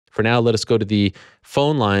for now, let us go to the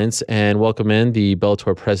phone lines and welcome in the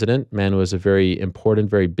Bellator president. Man, it was a very important,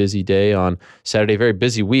 very busy day on Saturday, very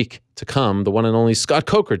busy week to come. The one and only Scott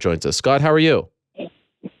Coker joins us. Scott, how are you?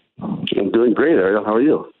 I'm doing great, Ariel. How are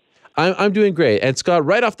you? I'm doing great. And Scott,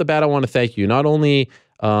 right off the bat, I want to thank you, not only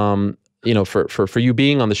for you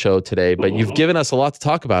being on the show today, but you've given us a lot to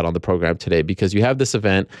talk about on the program today because you have this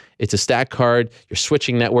event. It's a stack card. You're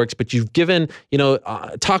switching networks, but you've given,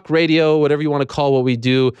 talk radio, whatever you want to call what we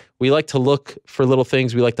do. We like to look for little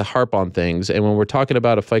things. We like to harp on things. And when we're talking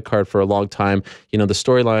about a fight card for a long time, the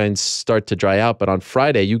storylines start to dry out. But on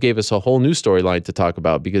Friday, you gave us a whole new storyline to talk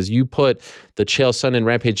about because you put the Chael Sonnen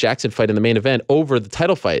Rampage Jackson fight in the main event over the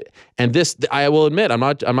title fight. And this, I will admit, I'm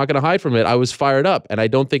not going to hide from it. I was fired up, and I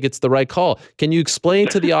don't think it's the right call. Can you explain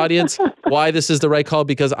to the audience why this is the right call?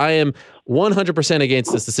 Because I am 100%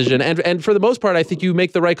 against this decision. And for the most part, I think you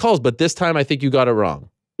make the right calls. But this time, I think you got it wrong.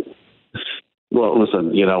 Well,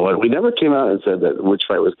 listen, you know what? We never came out and said that which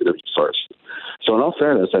fight was going to be first. So in all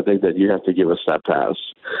fairness, I think that you have to give us that pass.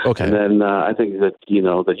 Okay. And then I think that,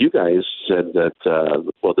 that you guys said that,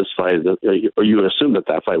 this fight, or you assumed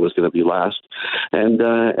that fight was going to be last. And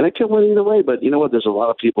it could win either way. But you know what? There's a lot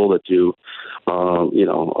of people that do, a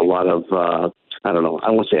lot of, I don't know,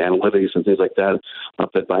 I won't say analytics and things like that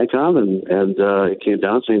up at Viacom. And it came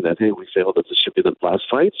down saying that, hey, we failed that this should be the last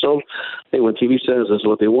fight. So, hey, when TV says this is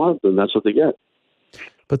what they want, then that's what they get.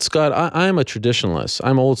 But Scott, I'm a traditionalist.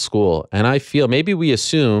 I'm old school. And I feel maybe we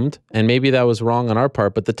assumed, and maybe that was wrong on our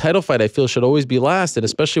part, but the title fight I feel should always be last. And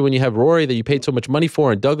especially when you have Rory that you paid so much money for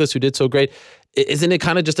and Douglas who did so great. Isn't it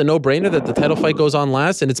kind of just a no-brainer that the title fight goes on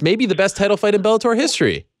last? And it's maybe the best title fight in Bellator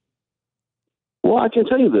history. Well, I can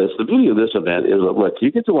tell you this. The beauty of this event is that, look,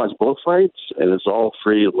 you get to watch both fights, and it's all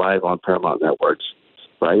free live on Paramount Networks,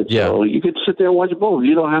 right? Yeah. So you could sit there and watch both.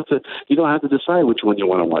 You don't have to decide which one you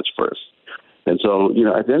want to watch first. And so,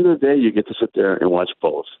 at the end of the day, you get to sit there and watch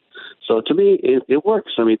both. So to me, it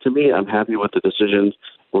works. I mean, to me, I'm happy with the decision.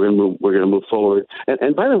 We're gonna move forward.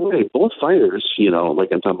 And by the way, both fighters, like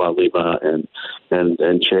I'm talking about Lima and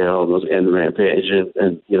Chael and Rampage,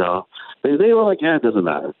 and they were like, yeah, it doesn't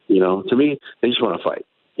matter. To me, they just want to fight.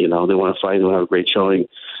 They want to fight. They want to have a great showing.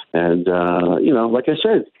 And like I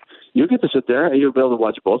said, you get to sit there and you'll be able to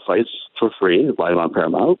watch both fights for free live on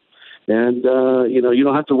Paramount. And, you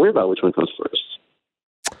don't have to worry about which one comes first.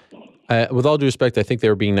 With all due respect, I think they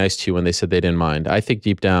were being nice to you when they said they didn't mind. I think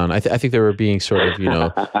deep down, I think they were being sort of,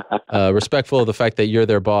 respectful of the fact that you're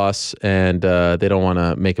their boss and they don't want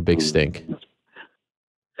to make a big stink.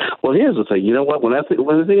 Well, here's the thing. You know what? When I think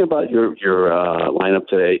about your lineup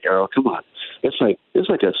today, Ariel, come on. It's like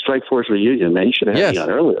a Strike Force reunion, man. You should have had me on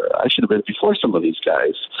earlier. I should have been before some of these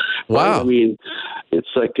guys. Wow. I mean, it's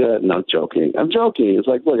like no, I'm joking. It's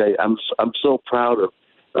like, look, I'm so proud of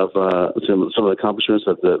some of the accomplishments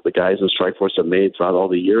that the guys in Strike Force have made throughout all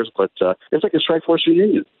the years. But it's like a Strike Force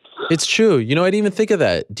reunion. It's true. I didn't even think of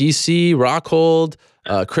that. DC, Rockhold,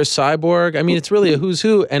 Chris Cyborg. I mean, it's really a who's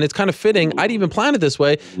who, and it's kind of fitting. I didn't even plan it this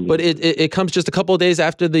way, but it comes just a couple of days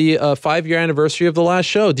after the 5-year anniversary of the last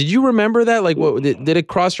show. Did you remember that? Like, what did it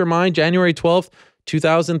cross your mind? January 12th,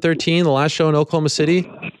 2013, the last show in Oklahoma City?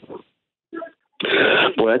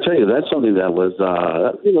 Boy, I tell you, that's something that was,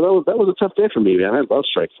 that was a tough day for me, man. I love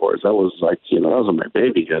Strike Force. That was like, that was my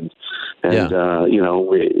baby, and we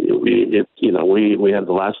had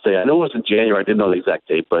the last day. I know it was in January. I didn't know the exact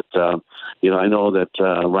date, but I know that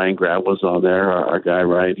Ryan Grab was on there, our guy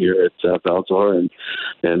right here at Bellator,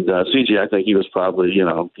 and CJ. I think he was probably,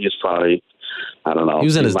 I don't know. He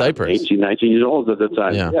was in his diapers. 18, 19 years old at the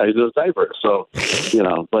time. Yeah, he was in his diapers. So,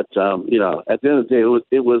 but at the end of the day,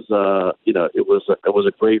 it was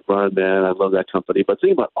a great run, man. I love that company. But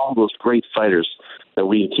think about all those great fighters that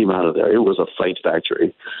we came out of there. It was a fight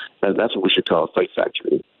factory, and that's what we should call a fight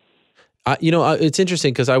factory. It's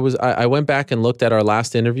interesting because I went back and looked at our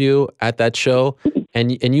last interview at that show,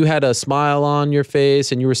 and you had a smile on your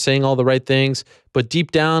face and you were saying all the right things, but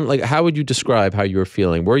deep down, like, how would you describe how you were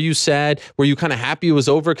feeling? Were you sad? Were you kind of happy it was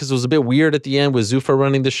over because it was a bit weird at the end with Zuffa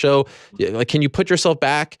running the show? Like, can you put yourself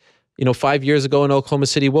back, 5 years ago in Oklahoma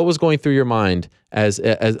City? What was going through your mind as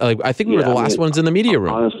like, I think we were the last ones in the media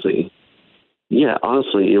room. Honestly,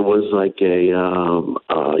 it was like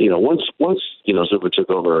once Zuffa took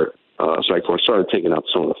over Strike Force, started taking out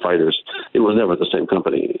some of the fighters, it was never the same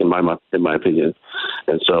company in my opinion.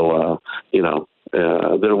 And so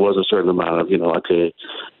there was a certain amount of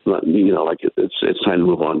it's time to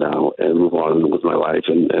move on now and move on with my life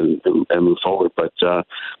and move forward. But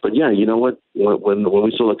yeah, you know what? When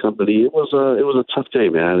we sold the company, it was a tough day,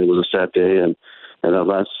 man. It was a sad day, and that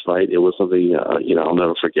last fight, it was something I'll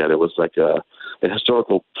never forget. It was like a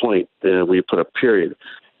historical point. We put a period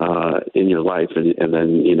in your life, and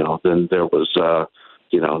then then there was the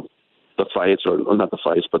fights, or not the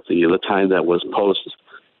fights, but the time that was post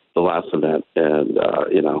the last event, and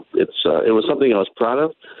it was something I was proud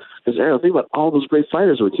of. Because Ariel, think about all those great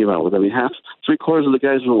fighters we came out with. I mean, three-quarters of the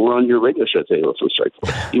guys who were on your radio show today were from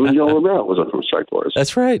Strikeforce. Even Yoel Romero was from Strikeforce.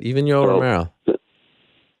 That's right. Even Yoel Romero.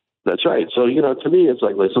 That's right. So to me, it's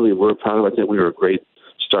like something we're proud of. I think we were great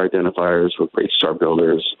star identifiers, we're great star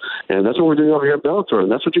builders, and that's what we're doing over here at Bellator.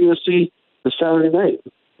 And that's what you're going to see this Saturday night.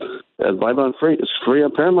 Live on free. It's free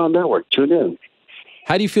on Paramount Network. Tune in.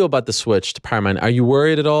 How do you feel about the switch to Paramount? Are you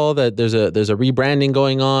worried at all that there's a rebranding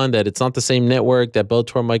going on, that it's not the same network, that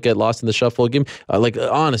Bellator might get lost in the shuffle?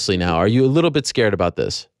 Honestly now, are you a little bit scared about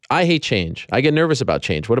this? I hate change. I get nervous about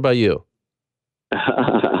change. What about you?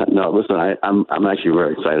 No, listen, I'm actually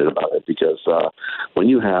very excited about it, because when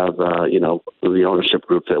you have the ownership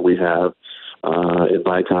group that we have in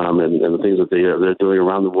Viacom, and the things that they're doing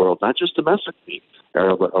around the world, not just domestically,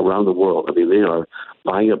 Ariel, but around the world. I mean, they are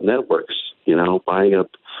buying up networks.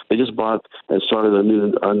 They just bought and started a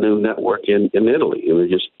new network in Italy, and they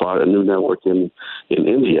just bought a new network in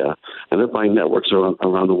India, and they're buying networks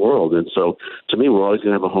around the world. And so, to me, we're always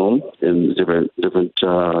going to have a home in different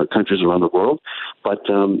countries around the world. But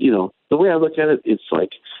the way I look at it, it's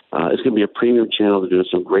like it's going to be a premium channel to do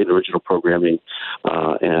some great original programming.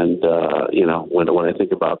 When I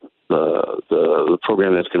think about the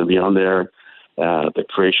program that's going to be on there, the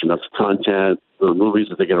creation of content, the movies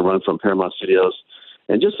that they're going to run from Paramount Studios,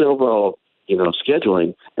 and just the overall,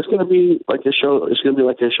 scheduling, it's going to be like a show. It's going to be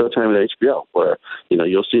like a Showtime at HBO, where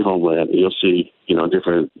you'll see Homeland, and you'll see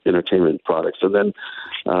different entertainment products, and then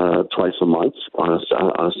twice a month on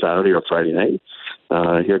a Saturday or Friday night,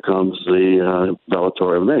 here comes the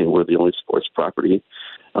Bellator MMA. We're the only sports property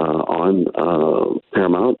on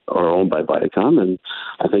Paramount, or owned by Viacom, and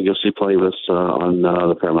I think you'll see plenty of this on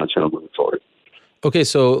the Paramount channel moving forward. Okay,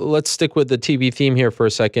 so let's stick with the TV theme here for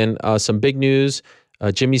a second. Some big news.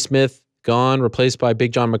 Jimmy Smith gone, replaced by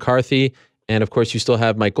Big John McCarthy. And, of course, you still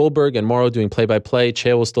have Mike Goldberg and Morrow doing play-by-play.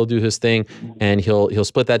 Chael will still do his thing, and he'll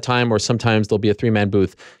split that time, or sometimes there'll be a three-man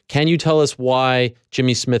booth. Can you tell us why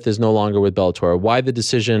Jimmy Smith is no longer with Bellator? Why the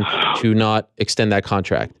decision to not extend that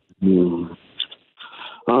contract?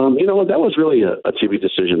 That was really a TV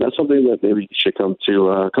decision. That's something that maybe you should come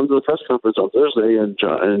to the press conference on Thursday, and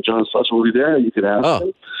John Slauson will be there, and you could ask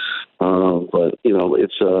him. But it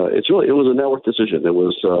was a network decision. It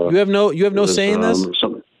was you have no say in this.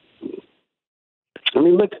 I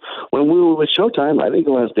mean, look, when we were with Showtime, I didn't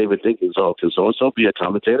go ask David Dinkins, can so-and-so be a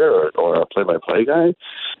commentator or a play-by-play guy?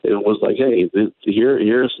 It was like, hey,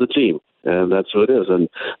 here's the team, and that's who it is. And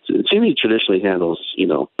TV traditionally handles,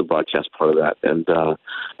 the broadcast part of that, and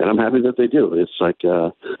I'm happy that they do. It's like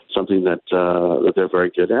something that they're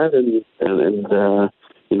very good at, and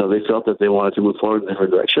they felt that they wanted to move forward in a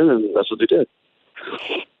different direction, and that's what they did.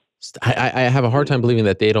 I have a hard time believing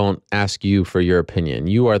that they don't ask you for your opinion.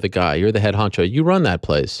 You are the guy. You're the head honcho. You run that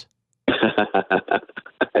place.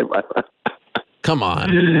 Come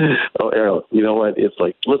on. Oh, Ariel, you know what? It's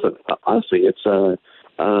like, listen, honestly, it's,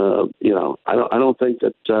 I don't think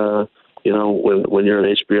that, when you're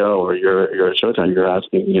an HBO or you're at Showtime, you're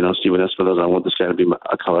asking, Steven Espinosa, I want this guy to be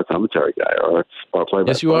a color commentary guy or a play-by-play.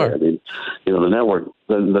 Yes, you are. I mean,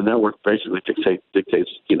 the network basically dictates,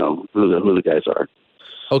 who the guys are.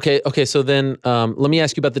 Okay. So then let me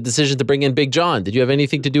ask you about the decision to bring in Big John. Did you have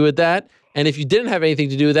anything to do with that? And if you didn't have anything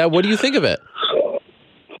to do with that, what do you think of it?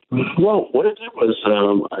 Well, what it did was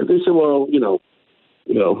they said, well,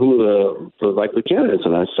 who the likely candidates,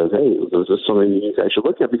 and I said, hey, is this something you guys should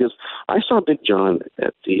look at? Because I saw Big John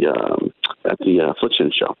at the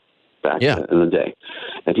Affliction show back in the day,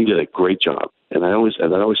 and he did a great job. And that always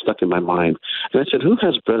stuck in my mind. And I said, who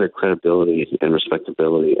has better credibility and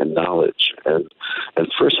respectability and knowledge and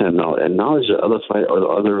firsthand knowledge and knowledge that other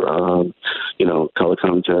color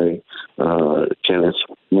commentary candidates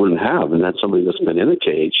wouldn't have? And that's somebody that's been in the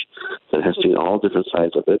cage, that has seen all different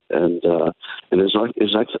sides of it, and is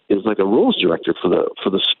like a rules director for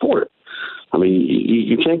the sport. I mean,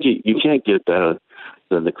 you can't get better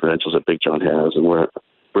than the credentials that Big John has, and we're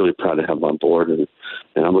really proud to have him on board, and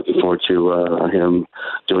I'm looking forward to him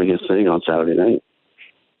doing his thing on Saturday night.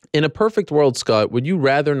 In a perfect world, Scott, would you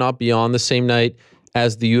rather not be on the same night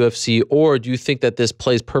as the UFC, or do you think that this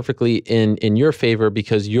plays perfectly in your favor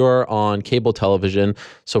because you're on cable television?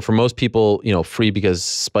 So for most people, free because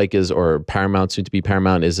Spike is, or Paramount, soon to be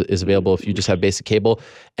Paramount, is available if you just have basic cable,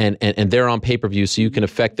 and they're on pay-per-view, so you can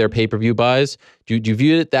affect their pay-per-view buys. Do you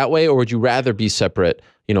view it that way, or would you rather be separate,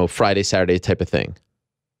 Friday, Saturday type of thing?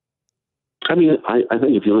 I mean, I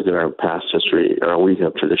think if you look at our past history, we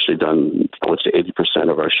have traditionally done, I would say, 80%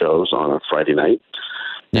 of our shows on a Friday night.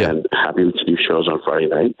 Yeah. And happy to do shows on Friday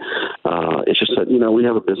night. It's just that, we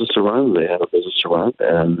have a business to run. They have a business to run.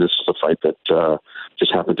 And this is a fight that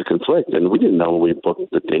just happened to conflict. And we didn't know when we booked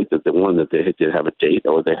the date that they did have a date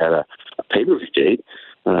or they had a pay-per-view date.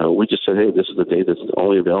 We just said, hey, this is the date that's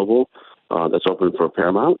only available, that's open for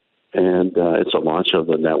Paramount. And it's a launch of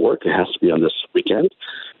the network. It has to be on this weekend.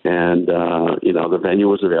 And, the venue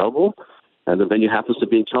was available. And the venue happens to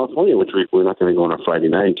be in California, which we're not going to go on a Friday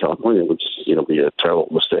night in California, which be a terrible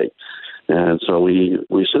mistake. And so we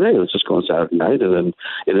said, hey, let's just go on Saturday night, and then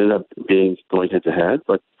it ended up going head to head.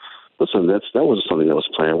 But listen, that was something that was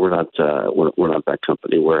planned. We're not that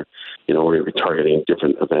company where we're targeting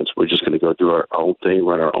different events. We're just going to go do our own thing,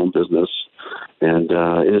 run our own business, and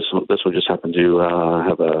this one just happened to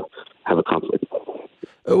have a conflict.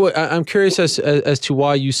 I'm curious as to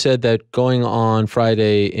why you said that going on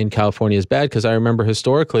Friday in California is bad, because I remember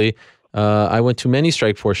historically I went to many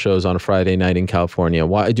Strikeforce shows on a Friday night in California.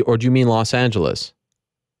 Why? Or do you mean Los Angeles?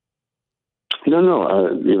 No.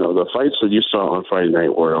 The fights that you saw on Friday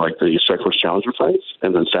night were like the Strikeforce Challenger fights,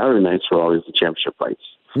 and then Saturday nights were always the championship fights.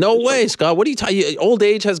 No way, Scott. What are you talking? Old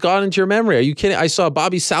age has gone into your memory. Are you kidding? I saw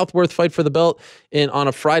Bobby Southworth fight for the belt on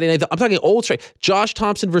a Friday night. I'm talking old strike. Josh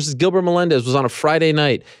Thompson versus Gilbert Melendez was on a Friday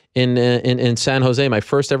night in San Jose. My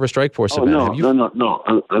first ever Strikeforce event. No.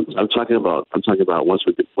 I'm talking about once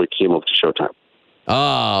we came over to Showtime.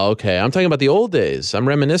 Oh, okay. I'm talking about the old days. I'm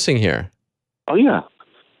reminiscing here. Oh yeah.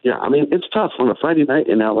 Yeah, I mean, it's tough on a Friday night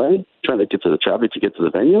in L.A., trying to get to the traffic to get to the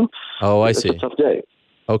venue. Oh, I see. It's a tough day.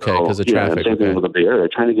 Okay, because of traffic. Same thing with the Bay Area.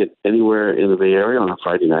 Trying to get anywhere in the Bay Area on a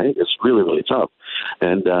Friday night is really, really tough.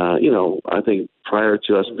 And, I think prior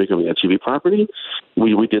to us becoming a TV property,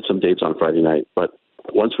 we did some dates on Friday night. But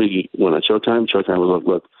once we went on Showtime was like,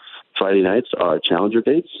 look, Friday nights are challenger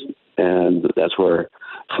dates, and that's where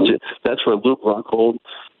Luke Rockhold,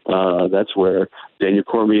 that's where Daniel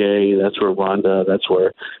Cormier, that's where Ronda, that's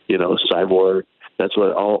where Cyborg, that's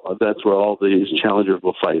where all these challengers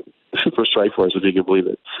will fight for Strikeforce, if you can believe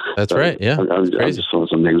it. That's right. Yeah, I'm just throwing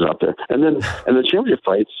some names out there, and the championship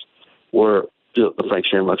fights were the Frank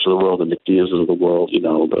Shamrocks of the world, the Nick Diaz's of the world,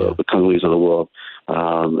 the Kung Lee's of the world,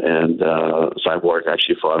 and Cyborg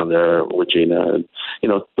actually fought on there with Gina, and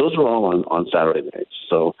those were all on Saturday nights.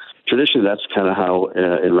 So traditionally, that's kind of how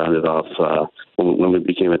it rounded off when we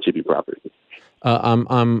became a TV property.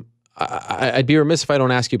 I'd be remiss if I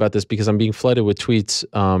don't ask you about this, because I'm being flooded with tweets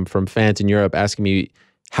from fans in Europe asking me,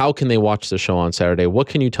 how can they watch the show on Saturday? What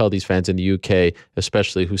can you tell these fans in the UK,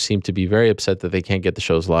 especially, who seem to be very upset that they can't get the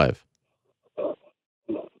shows live?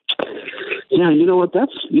 Yeah, you know what?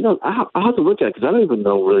 I'll have to look at it, because I don't even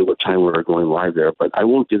know really what time we're going live there. But I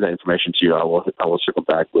will give that information to you. I will circle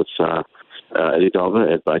back with Eddie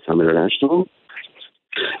Dalva at Viacom International,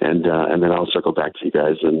 and then I'll circle back to you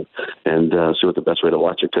guys and see what the best way to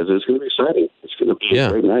watch it, because it's going to be exciting. It's going to be a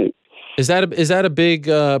great night. Is that a big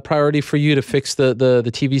priority for you to fix the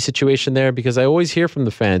TV situation there? Because I always hear from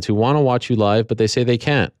the fans who want to watch you live, but they say they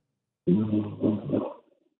can't. The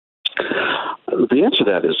answer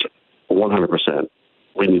to that is 100%.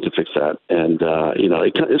 We need to fix that, and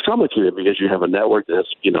it's complicated because you have a network that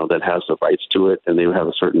has the rights to it, and they have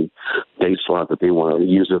a certain day slot that they want to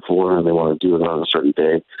use it for, and they want to do it on a certain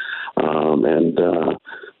day, and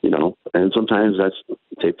sometimes that's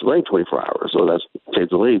tape delayed 24 hours, or that's tape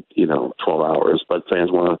delayed 12 hours, but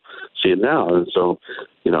fans want to see it now, and so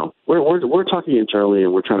we're talking internally,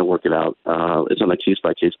 and we're trying to work it out. It's on a case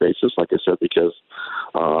by case basis, like I said, because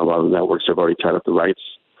a lot of the networks have already tied up the rights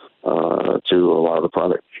to a lot of the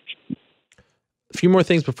product. A few more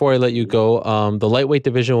things before I let you go. The lightweight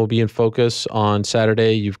division will be in focus on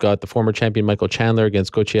Saturday. You've got the former champion Michael Chandler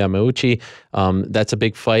against Goiti Yamauch. That's a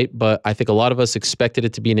big fight, but I think a lot of us expected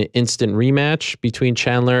it to be an instant rematch between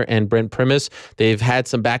Chandler and Brent Primus. They've had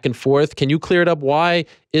some back and forth. Can you clear it up? Why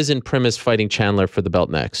isn't Primus fighting Chandler for the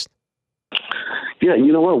belt next? Yeah,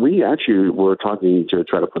 you know what? We actually were talking to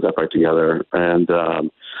try to put that fight together, and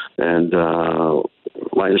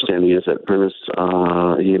my understanding is that Primus,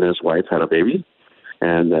 he and his wife had a baby,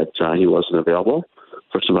 and that he wasn't available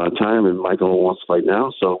for some amount of time, and Michael wants to fight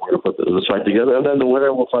now, so we're going to put this fight together, and then the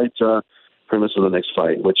winner will fight Primus in the next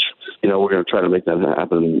fight, which, we're going to try to make that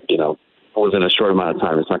happen, within a short amount of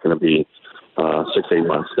time. It's not going to be 6-8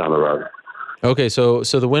 months down the road. Okay, so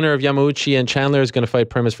the winner of Yamauchi and Chandler is going to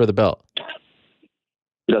fight Primus for the belt.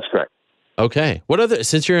 That's correct. Okay.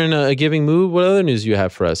 Since you're in a giving mood, what other news do you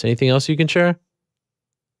have for us? Anything else you can share?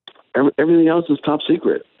 everything else is top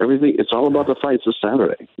secret. Everything. It's all about the fights this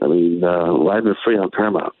Saturday. I mean, live and free on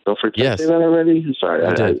Paramount. Don't forget to say that already. Sorry,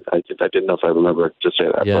 I didn't know if I remember to say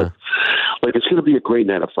that. Yeah. But it's going to be a great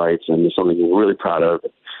night of fights, and it's something we're really proud of.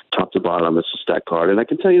 Top to bottom, it's a stacked card. And I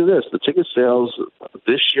can tell you this: the ticket sales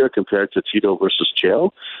this year compared to Tito versus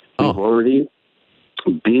Chael, we've already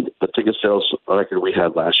beat the ticket sales record we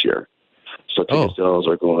had last year. So ticket sales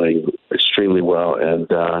are going extremely well, and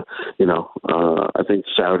I think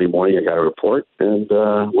Saturday morning I got a report, and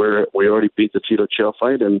we already beat the Tito Chael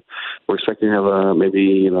fight, and we're expecting to have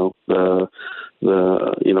the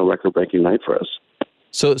record breaking night for us.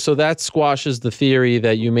 So that squashes the theory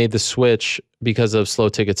that you made the switch because of slow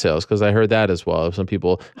ticket sales, because I heard that as well of some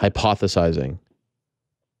people hypothesizing.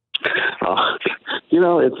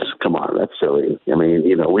 Come on, that's silly. I mean,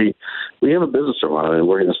 we have a business to run, and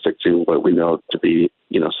we're going to stick to what we know to be,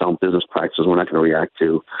 sound business practices. We're not going to react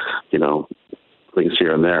to, things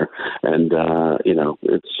here and there. And,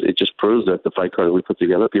 it just proves that the fight card that we put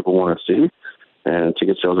together, people want to see. And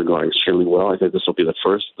ticket sales are going extremely well. I think this will be the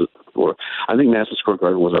first. I think Madison Square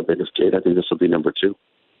Garden was our biggest gate. I think this will be number 2.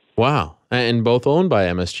 Wow. And both owned by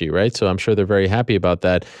MSG, right? So I'm sure they're very happy about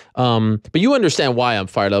that. But you understand why I'm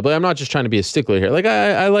fired up. But I'm not just trying to be a stickler here. Like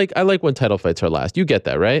I like when title fights are last. You get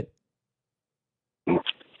that, right?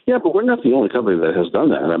 Yeah, but we're not the only company that has done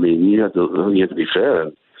that. I mean, you have to be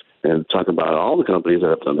fair and talk about all the companies that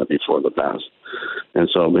have done that before in the past. And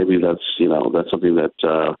so maybe that's something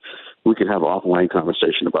that we could have an offline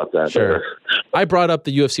conversation about that. Sure. I brought up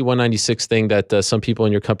the UFC 196 thing that some people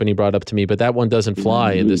in your company brought up to me, but that one doesn't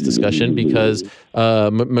fly in this discussion because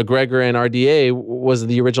McGregor and RDA was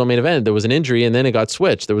the original main event. There was an injury, and then it got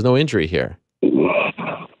switched. There was no injury here.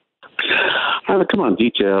 Come on,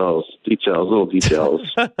 little details.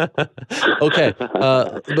 Okay.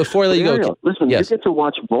 Before I let you go, listen, you get to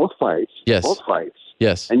watch both fights. Yes. Both fights.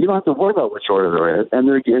 Yes. And you don't have to worry about which order they're in.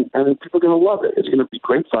 And people are going to love it. It's going to be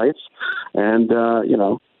great fights. And,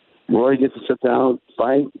 Roy gets to sit down,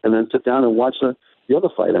 fight, and then sit down and watch the other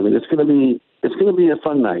fight. I mean, it's going to be a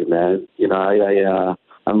fun night, man.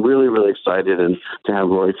 I'm really, really excited and to have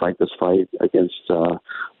Roy fight this fight against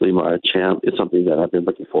Lima, our champ. It's something that I've been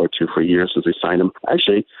looking forward to for years since we signed him.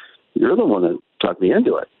 Actually, you're the one that talked me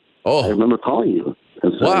into it. Oh. I remember calling you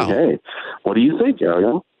and saying, hey, what do you think,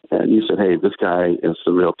 Ariel? And you said, hey, this guy is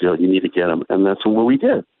the real deal. You need to get him. And that's what we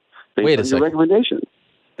did. Wait a second. Recommendation.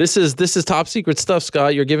 This is top secret stuff,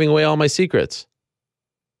 Scott. You're giving away all my secrets.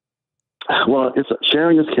 Well,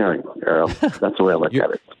 sharing is caring, Ariel. That's the way I look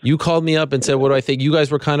at it. You called me up and said, what do I think? You guys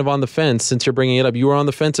were kind of on the fence since you're bringing it up. You were on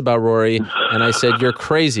the fence about Rory, and I said, you're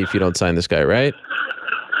crazy if you don't sign this guy, right?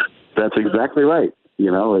 That's exactly right.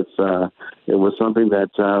 It was something that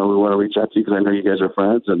we want to reach out to you because I know you guys are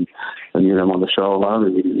friends and you know him on the show a lot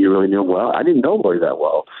and you really knew him well. I didn't know Rory that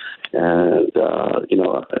well. And,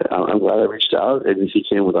 I'm glad I reached out and he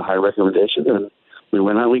came with a high recommendation and we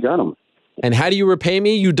went out and we got him. And how do you repay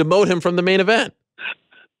me? You demote him from the main event.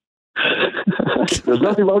 There's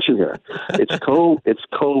no emotion here. It's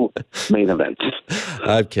co-main event.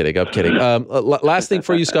 I'm kidding. Last thing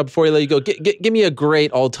for you, Scott, before I let you go, give me a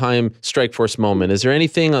great all-time Strikeforce moment. Is there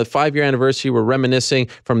anything on the 5-year anniversary we're reminiscing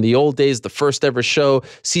from the old days, the first ever show,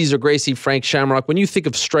 Cesar Gracie, Frank Shamrock? When you think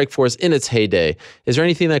of Strikeforce in its heyday, is there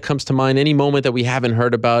anything that comes to mind? Any moment that we haven't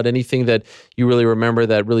heard about? Anything that you really remember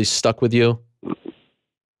that really stuck with you?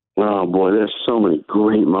 Oh boy, there's so many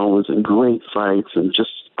great moments and great fights and just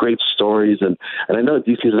great stories. And I know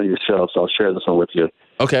DC's on your show, so I'll share this one with you.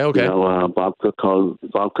 Okay. Bob Cook calls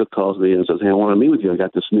me and says, "Hey, I want to meet with you. I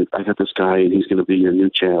got this guy, and he's going to be your new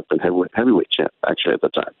champ and heavyweight champ, actually at the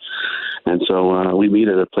time." And so we meet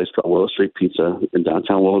at a place called Willow Street Pizza in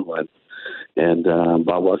downtown Willowglen. And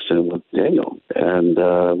Bob walks in with Daniel, and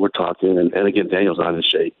we're talking. And again, Daniel's not in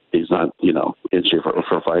shape. He's not, in shape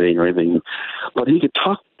for fighting or anything. But he could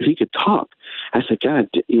talk. I said, God,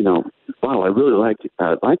 wow, I really like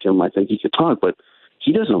him. I think he could talk, but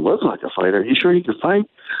he doesn't look like a fighter. Are you sure he could fight?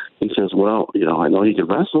 He says, well, I know he can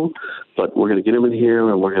wrestle, but we're going to get him in here,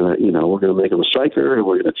 and we're going to make him a striker, and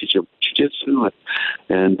we're going to teach him jiu-jitsu.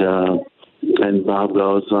 And Bob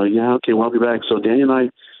goes, yeah, okay, well, I'll be back. So Daniel and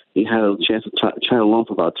I, he had a chance to chat alone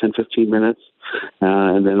for about 10, 15 minutes.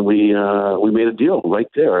 And then we made a deal right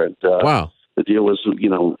there. And, wow. The deal was,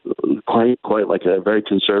 quite like a very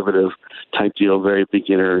conservative type deal, very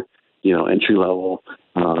beginner, entry level.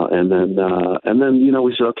 And then,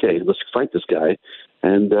 we said, okay, let's fight this guy.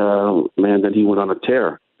 And, then he went on a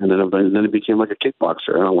tear. And then it became like a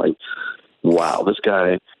kickboxer. And I'm like, wow, this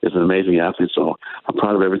guy is an amazing athlete. So I'm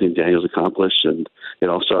proud of everything Daniel's accomplished. And it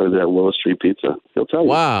all started at Willow Street Pizza. He'll tell you.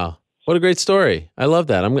 Wow. What a great story. I love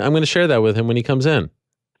that. I'm going to share that with him when he comes in.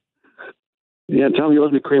 Yeah, tell him he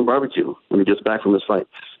owes me Korean barbecue when he gets back from his fight.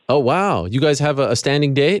 Oh, wow. You guys have a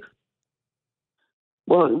standing date?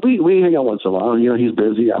 Well, we hang out once in a while. You know, he's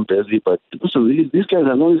busy, I'm busy, but listen, these guys,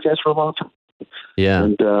 I've known these guys for a long time. Yeah.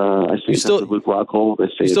 And I say still with Rockhold.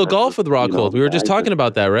 You still golf with Rockhold. We were just talking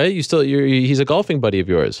about that, right? He's a golfing buddy of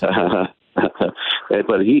yours.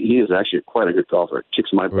 But he is actually quite a good golfer. Kicks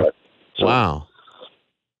my butt. So. Wow.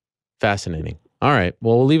 Fascinating. All right.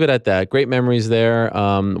 Well, we'll leave it at that. Great memories there.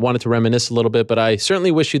 Wanted to reminisce a little bit, but I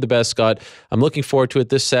certainly wish you the best, Scott. I'm looking forward to it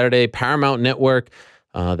this Saturday. Paramount Network.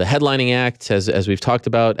 The headlining act, as we've talked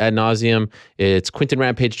about ad nauseum, it's Quinton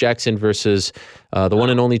Rampage Jackson versus the one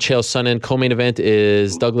and only Chael Sonnen. Co-main event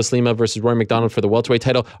is Douglas Lima versus Roy McDonald for the welterweight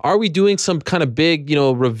title. Are we doing some kind of big,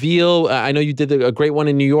 reveal? I know you did a great one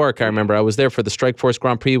in New York. I remember I was there for the Strikeforce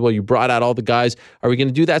Grand Prix where you brought out all the guys. Are we going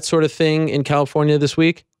to do that sort of thing in California this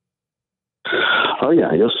week? Oh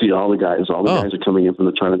yeah, you'll see all the guys. All the guys are coming in from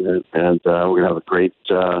the tournament, and we're going to have a great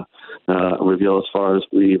reveal as far as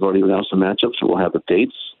we've already announced the matchups. So we'll have the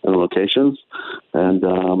dates and the locations, and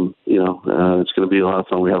it's going to be a lot of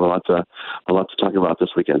fun. We have a lot to talk about this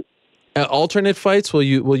weekend. Alternate fights, will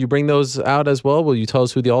you bring those out as well? Will you tell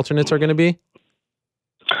us who the alternates are going to be?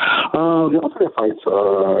 The alternate fights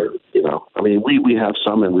are, we have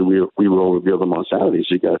some, and we will reveal them on Saturday.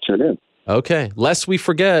 So you got to tune in. Okay. Lest we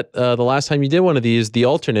forget, the last time you did one of these, the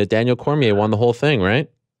alternate, Daniel Cormier, won the whole thing, right?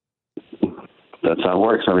 That's how it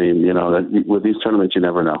works. I mean, with these tournaments, you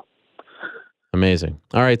never know. Amazing.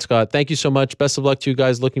 All right, Scott, thank you so much. Best of luck to you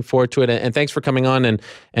guys. Looking forward to it. And thanks for coming on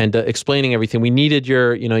and explaining everything. We needed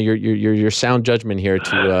your sound judgment here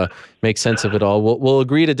to make sense of it all. We'll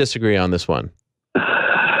agree to disagree on this one.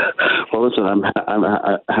 Well, listen, I'm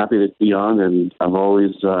happy to be on, and I've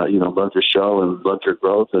always, loved your show and loved your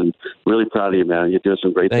growth, and really proud of you, man. You're doing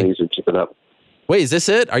some great things, and keep it up. Wait, is this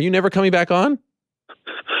it? Are you never coming back on?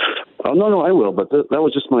 Oh, no, I will, but that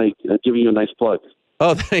was just my giving you a nice plug.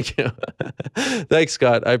 Oh, thank you. Thanks,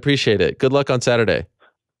 Scott. I appreciate it. Good luck on Saturday.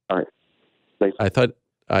 All right. Thanks.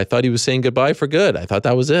 I thought he was saying goodbye for good. I thought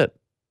that was it.